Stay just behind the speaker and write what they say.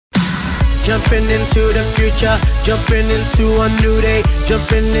jumping into the future, jumping into a new day,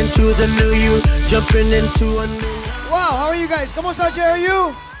 jumping into the new you, jumping into a new... Wow, how are you guys? Kamusta,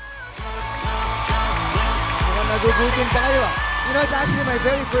 JRU? Mukhang nagugutom pa kayo. You know, it's actually my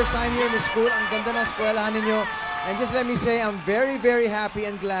very first time here in the school. Ang ganda ng eskwelahan ninyo. And just let me say, I'm very, very happy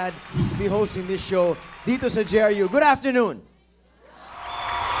and glad to be hosting this show dito sa JRU. Good afternoon.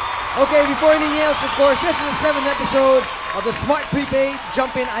 Okay, before anything else, of course, this is the 7th episode of the Smart Prepaid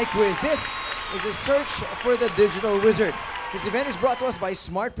Jump-In iQuiz. This is a search for the digital wizard. This event is brought to us by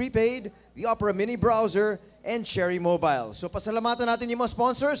Smart Prepaid, the Opera Mini Browser, and Cherry Mobile. So pasalamatan natin yung mga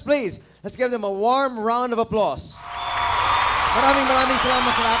sponsors. Please, let's give them a warm round of applause. Maraming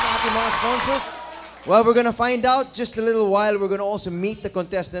salamat sa lahat ng ating mga sponsors. Well, we're gonna find out just a little while. We're gonna also meet the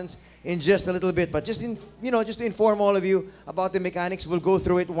contestants in just a little bit. But just to inform all of you about the mechanics, we'll go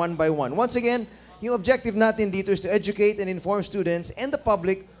through it one by one. Once again, yung objective natin dito is to educate and inform students and the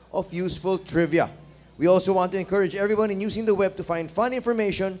public of useful trivia. We also want to encourage everyone in using the web to find fun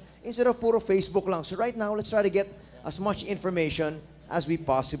information instead of puro Facebook lang. So right now, let's try to get as much information as we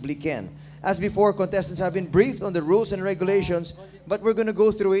possibly can. As before, contestants have been briefed on the rules and regulations, but we're going to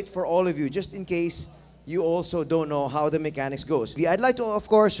go through it for all of you, just in case you also don't know how the mechanics goes. I'd like to, of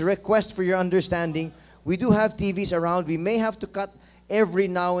course, request for your understanding. We do have TVs around. We may have to cut every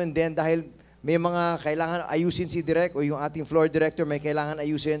now and then dahil may mga kailangan ayusin si Direk o yung ating floor director may kailangan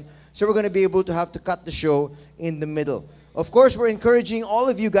ayusin. So we're going to be able to have to cut the show in the middle. Of course, we're encouraging all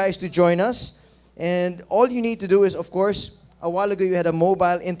of you guys to join us. And all you need to do is, of course, a while ago you had a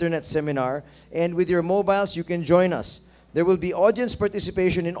mobile internet seminar. And with your mobiles, you can join us. There will be audience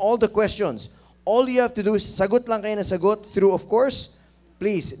participation in all the questions. All you have to do is sagot lang kayo na sagot through, of course,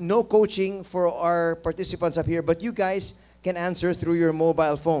 please, no coaching for our participants up here, but you guys can answer through your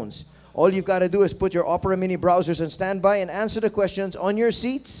mobile phones. All you've got to do is put your Opera Mini browsers on standby and answer the questions on your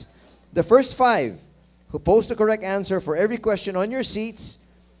seats. The first 5 who post the correct answer for every question on your seats,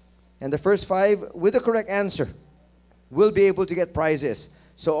 and the first 5 with the correct answer will be able to get prizes.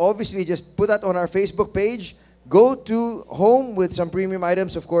 So obviously, just put that on our Facebook page. Go to home with some premium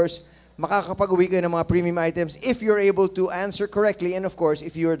items, of course. Makakapag-uwi kayo ng mga premium items if you're able to answer correctly, and of course,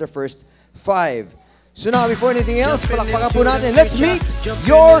 if you're the first 5. So now, before anything else, palakpakan po natin. Let's meet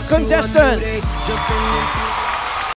your contestants!